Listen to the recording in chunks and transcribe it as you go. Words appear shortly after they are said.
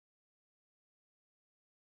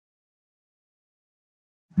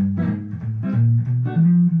Hey,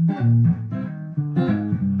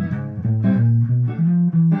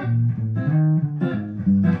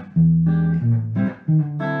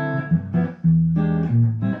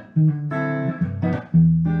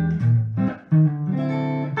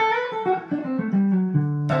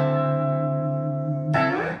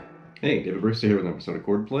 David Brewster here with an episode of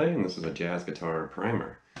Chordplay, and this is a jazz guitar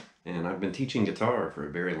primer. And I've been teaching guitar for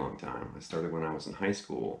a very long time. I started when I was in high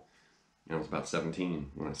school, and I was about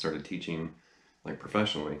 17 when I started teaching like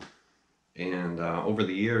professionally. And over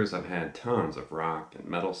the years, I've had tons of rock and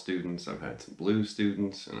metal students. I've had some blues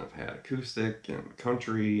students, and I've had acoustic and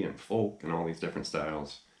country and folk and all these different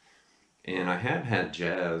styles. And I have had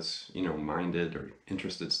jazz, minded or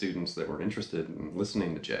interested students that were interested in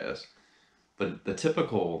listening to jazz. But the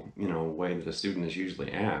typical, way that a student is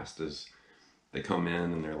usually asked is they come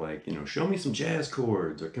in and they're like, show me some jazz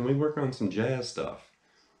chords or can we work on some jazz stuff?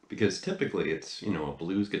 Because typically it's, a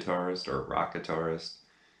blues guitarist or a rock guitarist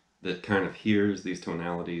that kind of hears these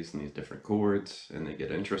tonalities and these different chords and they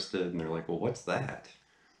get interested and they're like, well, what's that?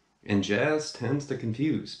 And jazz tends to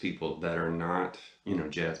confuse people that are not,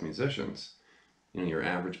 jazz musicians. Your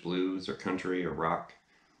average blues or country or rock,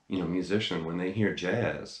 musician, when they hear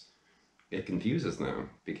jazz, it confuses them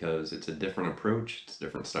because it's a different approach, it's a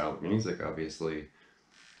different style of music, obviously.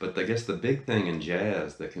 But I guess the big thing in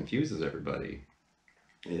jazz that confuses everybody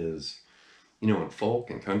is, in folk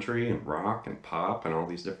and country and rock and pop and all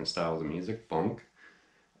these different styles of music, funk,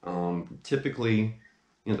 typically,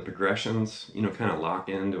 the progressions, kind of lock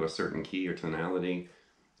into a certain key or tonality,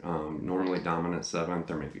 normally dominant seventh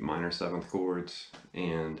or maybe minor seventh chords,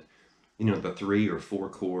 and the 3 or 4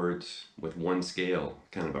 chords with one scale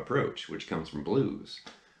kind of approach, which comes from blues.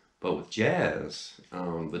 But with jazz,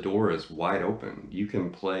 the door is wide open. You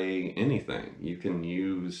can play anything. You can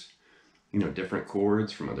use, different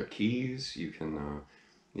chords from other keys. You can,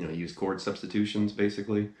 use chord substitutions,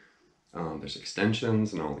 basically. There's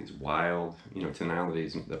extensions and all these wild,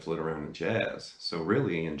 tonalities that float around in jazz. So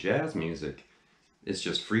really, in jazz music, it's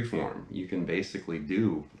just free form. You can basically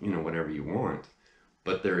do, whatever you want.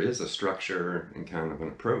 But there is a structure and kind of an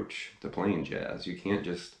approach to playing jazz. You can't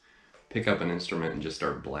just pick up an instrument and just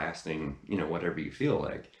start blasting, whatever you feel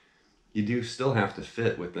like. You do still have to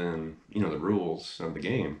fit within, the rules of the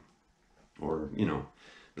game or,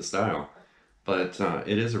 the style. But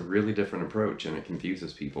it is a really different approach and it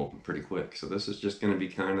confuses people pretty quick. So this is just going to be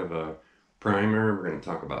kind of a primer. We're going to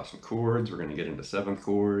talk about some chords. We're going to get into seventh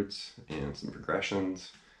chords and some progressions.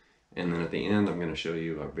 And then at the end, I'm going to show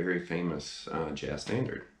you a very famous jazz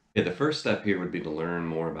standard. Okay, the first step here would be to learn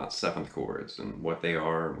more about seventh chords and what they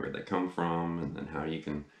are, where they come from, and then how you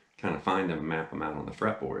can kind of find them and map them out on the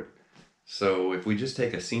fretboard. So if we just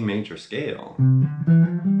take a C major scale, and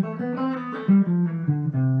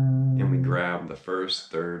we grab the first,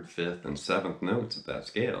 third, fifth, and seventh notes of that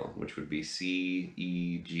scale, which would be C,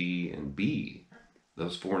 E, G, and B,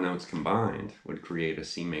 those 4 notes combined would create a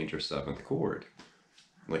C major seventh chord.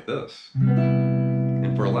 Like this.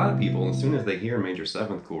 And for a lot of people, as soon as they hear major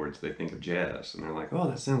seventh chords, they think of jazz. And they're like, oh,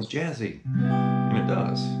 that sounds jazzy. And it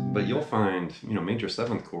does. But you'll find, major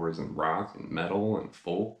seventh chords in rock and metal and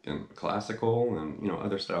folk and classical and,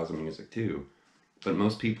 other styles of music too. But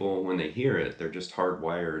most people, when they hear it, they're just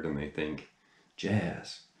hardwired and they think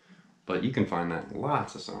jazz. But you can find that in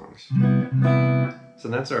lots of songs. So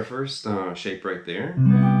that's our first shape right there.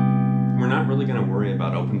 We're not really going to worry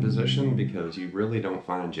about open position because you really don't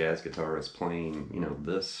find jazz guitarists playing,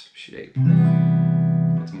 this shape.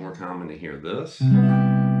 It's more common to hear this.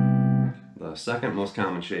 The second most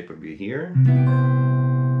common shape would be here.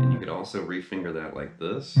 And you could also refinger that like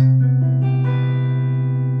this. And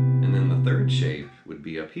then the third shape would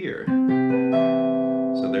be up here.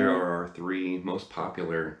 So there are our 3 most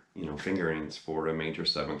popular, fingerings for a major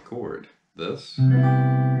seventh chord. This,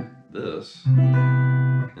 this,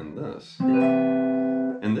 and this.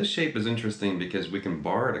 And this shape is interesting because we can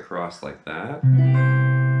bar it across like that,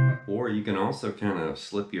 or you can also kind of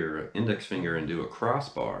slip your index finger and do a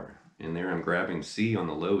crossbar. And there I'm grabbing C on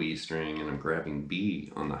the low E string and I'm grabbing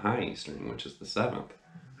B on the high E string, which is the 7th.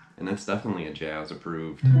 And that's definitely a jazz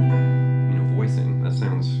approved, voicing. That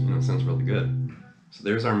sounds, sounds really good. So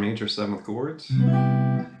there's our major 7th chords.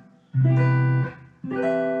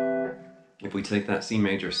 If we take that C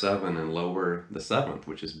major 7 and lower the 7th,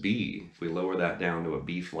 which is B, if we lower that down to a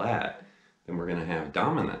B flat, then we're going to have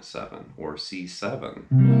dominant 7 or C7.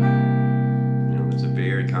 That's a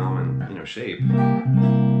very common, shape.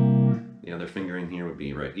 The other fingering here would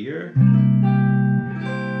be right here.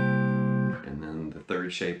 And then the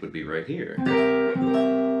third shape would be right here.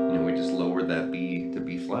 We just lowered that B to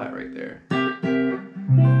B flat right there.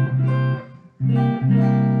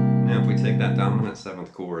 dominant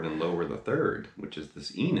 7th chord and lower the 3rd, which is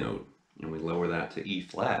this E note, and we lower that to E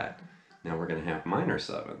flat, now we're going to have minor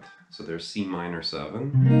 7th. So there's C minor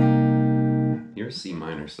 7, here's C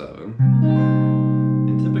minor 7,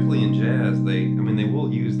 and typically in jazz, they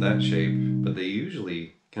will use that shape, but they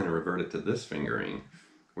usually kind of revert it to this fingering,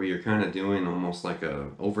 where you're kind of doing almost like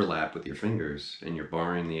a overlap with your fingers, and you're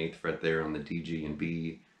barring the 8th fret there on the D, G, and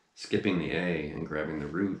B, skipping the A, and grabbing the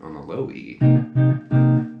root on the low E.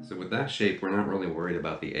 So with that shape, we're not really worried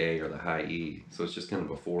about the A or the high E, so it's just kind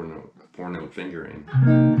of a four note fingering.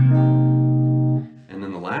 And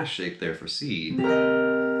then the last shape there for C,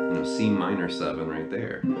 C minor 7 right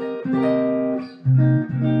there.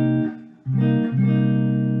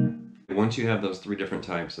 Once you have those 3 different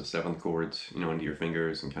types of 7th chords, under your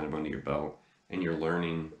fingers and kind of under your belt, and you're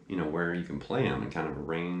learning, where you can play them and kind of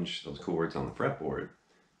arrange those chords on the fretboard,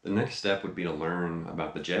 the next step would be to learn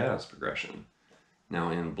about the jazz progression. Now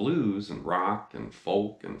in blues and rock and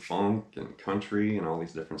folk and funk and country and all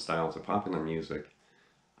these different styles of popular music,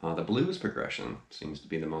 the blues progression seems to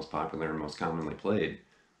be the most popular and most commonly played.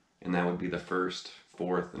 And that would be the 1st,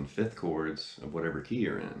 4th, and 5th chords of whatever key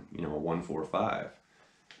you're in, a 1, 4, 5.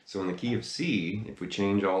 So in the key of C, if we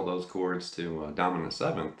change all those chords to dominant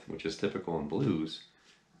 7th, which is typical in blues,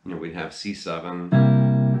 we'd have C7,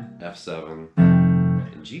 F7,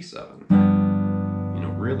 and G7.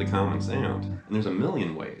 Really common sound. And there's a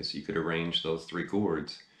million ways you could arrange those 3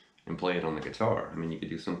 chords and play it on the guitar. You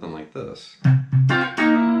could do something like this.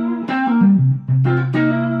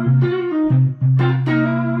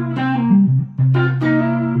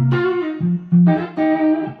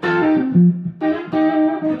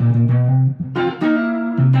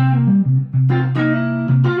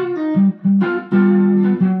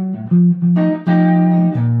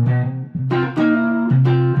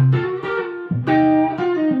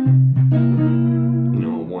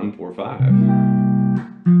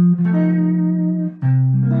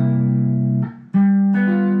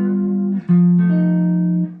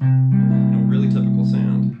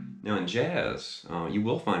 Jazz, you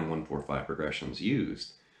will find 1, 4, 5 progressions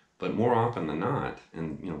used, but more often than not,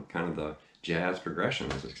 and kind of the jazz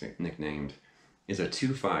progression, as it's nicknamed, is a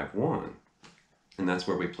 2, 5, 1, and that's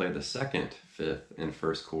where we play the 2nd, 5th, and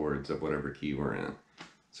 1st chords of whatever key we're in.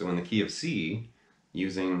 So in the key of C,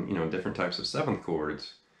 using different types of 7th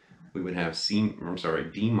chords, we would have D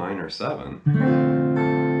minor 7,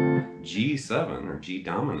 G7 or G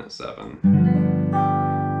dominant 7,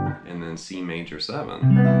 and then C major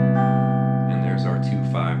 7. And there's our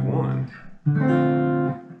 2, 5, 1.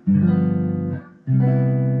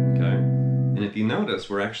 Okay? And if you notice,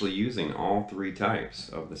 we're actually using all 3 types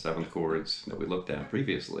of the 7th chords that we looked at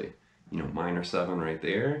previously. Minor 7 right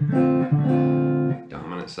there,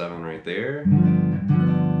 dominant 7 right there,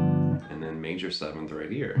 and then major 7th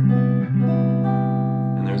right here.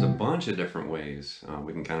 And there's a bunch of different ways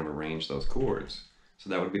we can kind of arrange those chords. So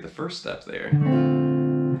that would be the first step there.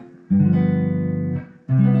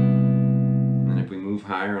 Move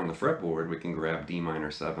higher on the fretboard, we can grab D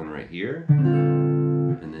minor 7 right here,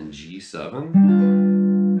 and then G7,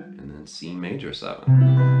 and then C major 7.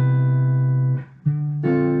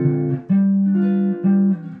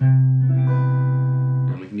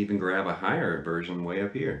 And we can even grab a higher version way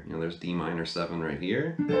up here. There's D minor 7 right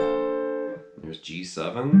here, there's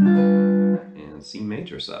G7, and C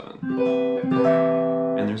major 7.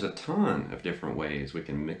 And there's a ton of different ways we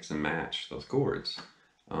can mix and match those chords.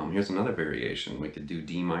 Here's another variation. We could do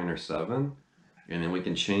D minor 7, and then we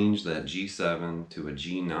can change that G7 to a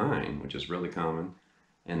G9, which is really common,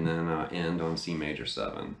 and then end on C major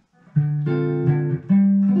 7.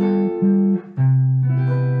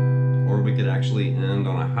 Or we could actually end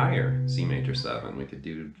on a higher C major 7. We could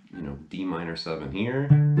do, D minor 7 here,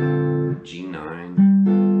 G9,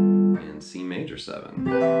 and C major 7.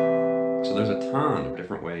 So there's a ton of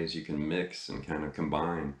different ways you can mix and kind of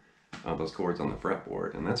combine those chords on the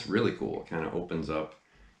fretboard, and that's really cool. It kind of opens up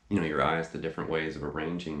your eyes to different ways of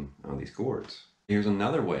arranging these chords. Here's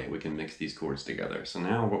another way we can mix these chords together. So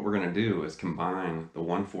now what we're going to do is combine the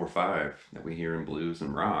 1, 4, 5 that we hear in blues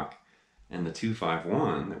and rock and the 2, 5,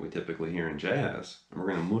 1 that we typically hear in jazz, and we're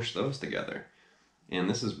going to mush those together. And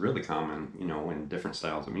this is really common in different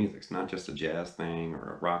styles of music. It's not just a jazz thing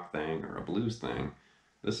or a rock thing or a blues thing.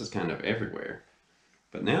 This is kind of everywhere.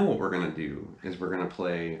 But now what we're going to do is we're going to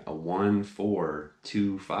play a 1, 4,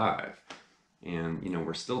 2, 5. And,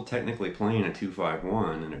 we're still technically playing a 2, 5,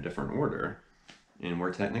 1 in a different order. And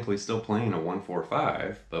we're technically still playing a 1, 4,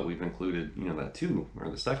 5, but we've included, that 2, or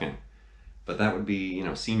the 2nd. But that would be,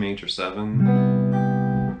 C major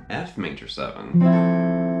 7, F major 7,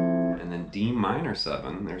 and then D minor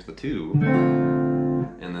 7, there's the 2,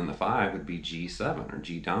 and then the 5 would be G7 or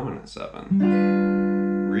G dominant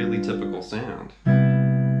 7. Really typical sound. You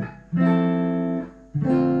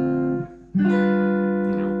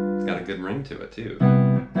know, it's got a good ring to it too.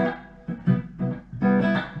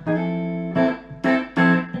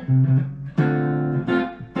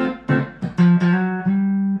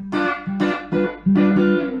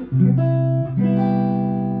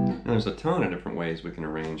 There's a ton of different ways we can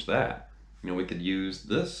arrange that. You know, we could use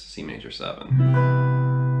this C major 7,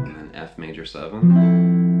 and then F major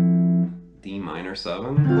 7, D minor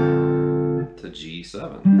 7, to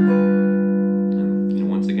G7. And you know,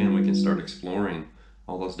 once again, we can start exploring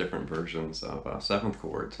all those different versions of 7th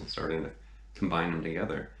chords and starting to combine them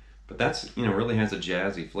together. But that's, you know, really has a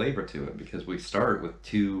jazzy flavor to it because we start with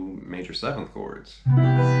 2 major 7th chords. You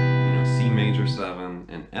know, C major 7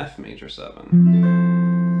 and F major 7.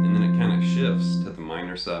 And then it kind of shifts to the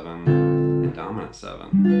minor 7 and dominant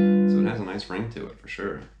 7. So it has a nice ring to it for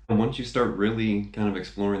sure. And once you start really kind of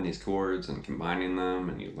exploring these chords and combining them,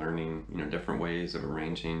 and you're learning, you know, different ways of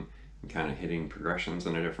arranging and kind of hitting progressions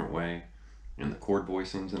in a different way, and the chord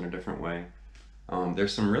voicings in a different way,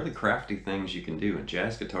 there's some really crafty things you can do. And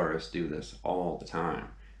jazz guitarists do this all the time,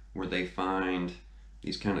 where they find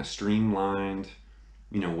these kind of streamlined,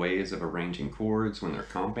 you know, ways of arranging chords when they're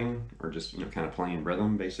comping or just, you know, kind of playing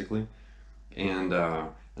rhythm basically. And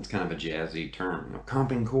that's kind of a jazzy term, you know,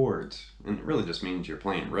 comping chords. And it really just means you're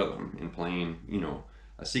playing rhythm and playing, you know,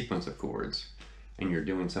 a sequence of chords, and you're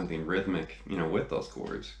doing something rhythmic, you know, with those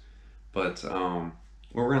chords. But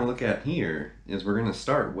what we're going to look at here is we're going to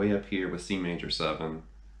start way up here with C major 7,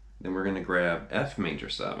 then we're going to grab F major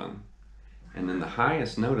 7, and then the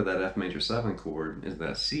highest note of that F major 7 chord is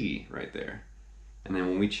that C right there. And then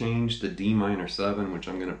when we change the D minor 7, which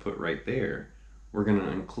I'm going to put right there, we're going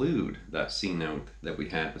to include that C note that we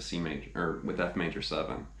had with C major, or with F major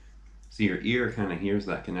 7. So your ear kind of hears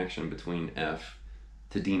that connection between F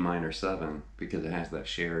to D minor 7 because it has that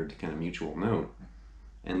shared kind of mutual note.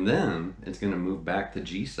 And then it's going to move back to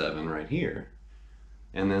G7 right here.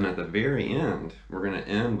 And then at the very end, we're going to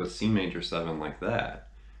end with C major 7 like that,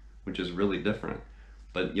 which is really different.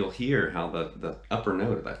 But you'll hear how the upper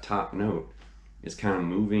note, that top note, is kind of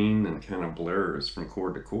moving and kind of blurs from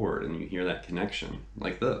chord to chord, and you hear that connection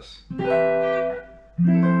like this.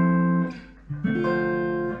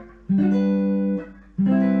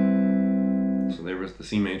 So there was the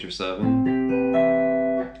C major 7,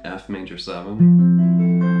 F major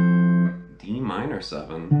 7, D minor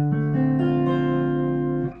 7,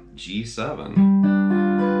 G7,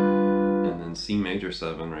 and then C major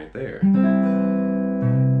 7 right there.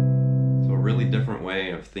 So a really different way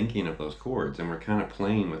of thinking of those chords, and we're kind of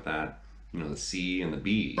playing with that, you know, the C and the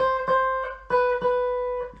B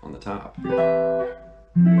on the top.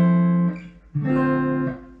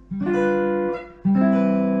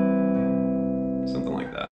 Something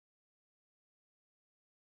like that.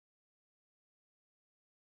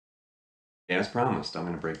 As promised, I'm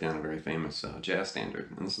going to break down a very famous jazz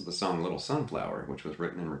standard, and this is the song Little Sunflower, which was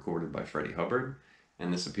written and recorded by Freddie Hubbard,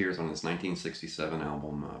 and this appears on his 1967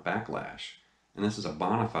 album Backlash. And this is a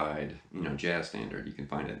bona fide, you know, jazz standard. You can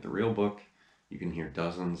find it in the real book. You can hear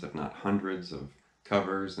dozens, if not hundreds, of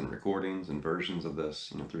covers and recordings and versions of this,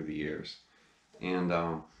 you know, through the years. And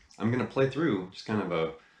I'm going to play through just kind of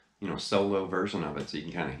a, you know, solo version of it so you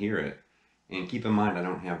can kind of hear it. And keep in mind, I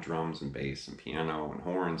don't have drums and bass and piano and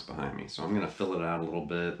horns behind me, so I'm going to fill it out a little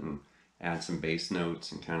bit and add some bass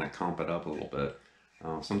notes and kind of comp it up a little bit.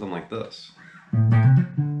 Something like this.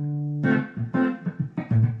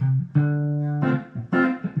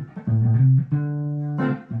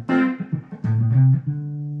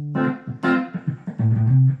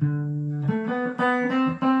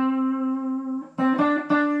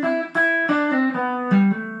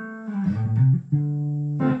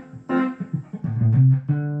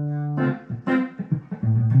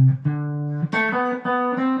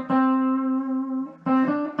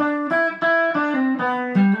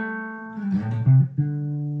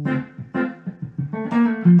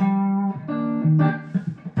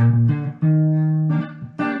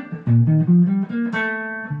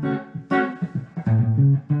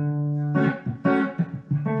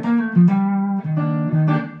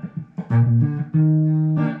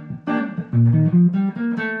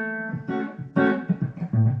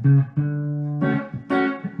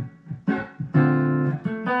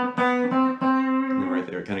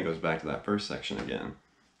 Back to that first section again.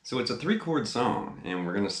 So it's a 3-chord song, and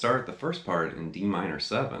we're going to start the first part in D minor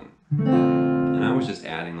 7. And I was just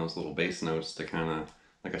adding those little bass notes to kind of,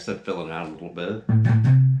 like I said, fill it out a little bit.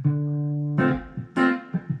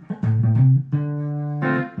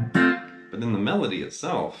 But then the melody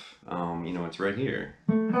itself, you know, it's right here.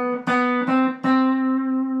 Like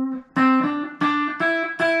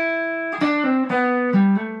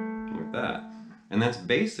that. And that's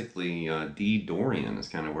basically D Dorian is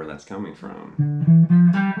kind of where that's coming from.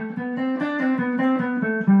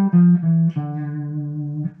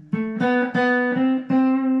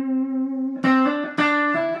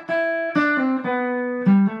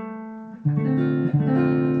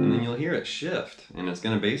 And then you'll hear it shift, and it's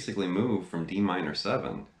going to basically move from D minor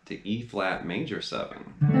 7 to E flat major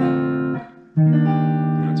 7. You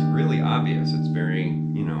know, it's really obvious. It's very,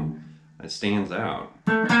 you know, it stands out.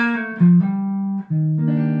 And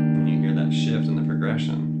you hear that shift in the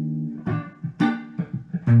progression.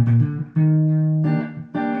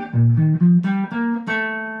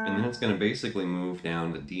 And then it's going to basically move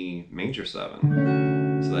down to D major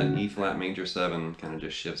 7. So that E flat major 7 kind of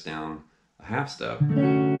just shifts down a half step.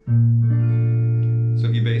 So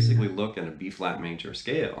if you basically look at a B flat major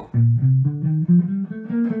scale,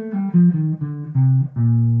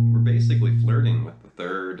 we're basically flirting with the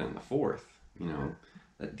third and the fourth. You know,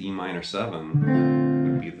 that D minor 7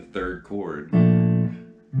 would be the third chord, you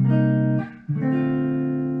know,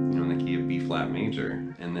 in the key of B flat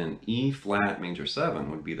major, and then E flat major 7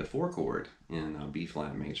 would be the 4 chord in B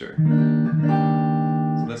flat major.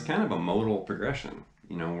 So that's kind of a modal progression.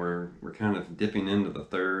 You know, we're kind of dipping into the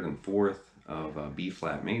third and fourth of B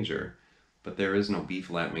flat major, but there is no B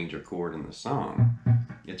flat major chord in the song.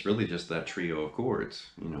 It's really just that trio of chords,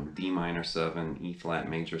 you know, D minor 7, E flat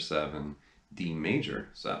major 7, D major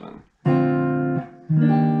 7. And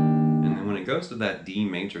then when it goes to that D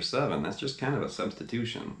major 7, that's just kind of a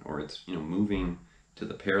substitution, or it's, you know, moving to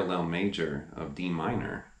the parallel major of D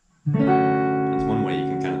minor. That's one way you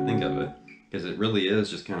can kind of think of it, because it really is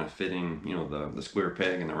just kind of fitting, you know, the square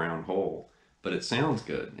peg in the round hole. But it sounds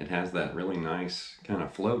good. It has that really nice kind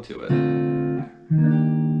of flow to it. You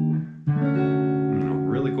know,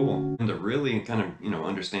 really cool. And to really kind of, you know,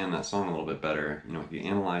 understand that song a little bit better, you know, if you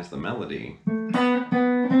analyze the melody, you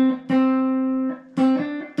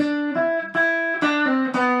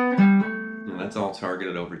know, that's all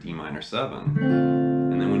targeted over D minor 7.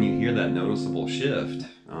 And then when you hear that noticeable shift,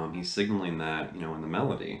 he's signaling that, you know, in the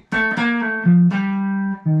melody.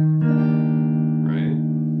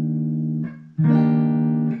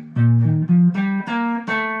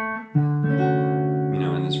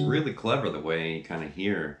 Clever the way you kind of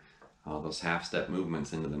hear those half-step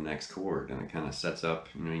movements into the next chord, and it kind of sets up,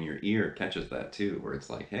 you know, in your ear catches that too, where it's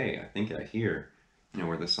like, hey, I think I hear, you know,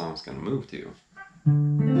 where this song's going to move to.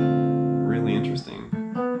 Really interesting.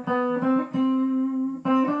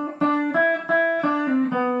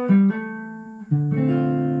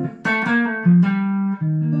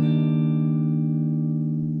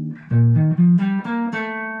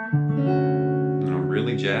 You know,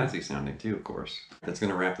 really jazzy sounding too, of course. That's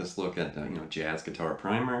going to wrap this look at, you know, jazz guitar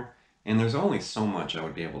primer. And there's only so much I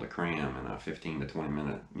would be able to cram in a 15 to 20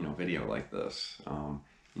 minute, you know, video like this.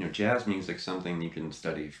 You know, jazz music's something you can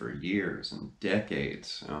study for years and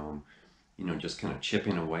decades. You know, just kind of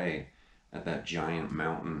chipping away at that giant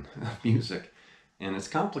mountain of music. And it's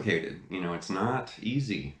complicated. You know, it's not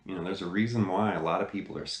easy. You know, there's a reason why a lot of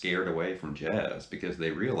people are scared away from jazz, because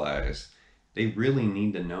they realize they really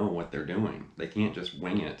need to know what they're doing. They can't just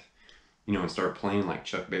wing it, you know, and start playing like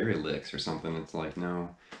Chuck Berry licks or something. It's like,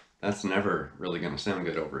 no, that's never really going to sound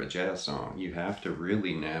good over a jazz song. You have to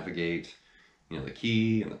really navigate, you know, the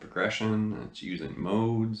key and the progression, and it's using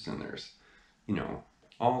modes, and there's, you know,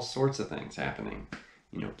 all sorts of things happening.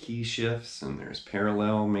 You know, key shifts, and there's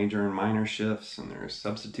parallel major and minor shifts, and there's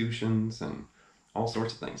substitutions, and all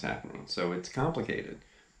sorts of things happening. So it's complicated.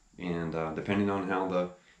 And depending on how the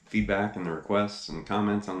feedback and the requests and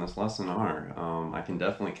comments on this lesson are, I can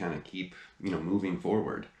definitely kind of keep, you know, moving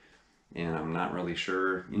forward. And I'm not really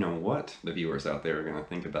sure, you know, what the viewers out there are going to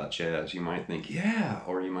think about jazz. You might think, yeah,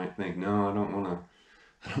 or you might think, no, I don't want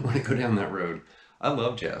to go down that road. I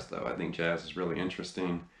love jazz, though. I think jazz is really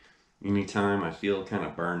interesting. Anytime I feel kind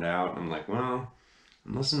of burned out, I'm like, well,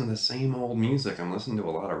 I'm listening to the same old music. I'm listening to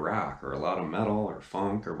a lot of rock or a lot of metal or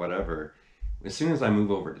funk or whatever. As soon as I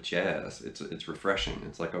move over to jazz, it's refreshing.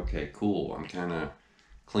 It's like, okay, cool. I'm kind of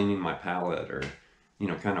cleaning my palate, or, you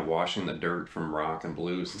know, kind of washing the dirt from rock and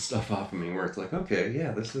blues and stuff off of me, where it's like, okay,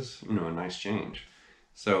 yeah, this is, you know, a nice change.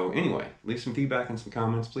 So anyway, leave some feedback and some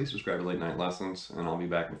comments. Please subscribe to Late Night Lessons, and I'll be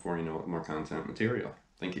back before you know it with more content material.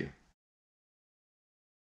 Thank you.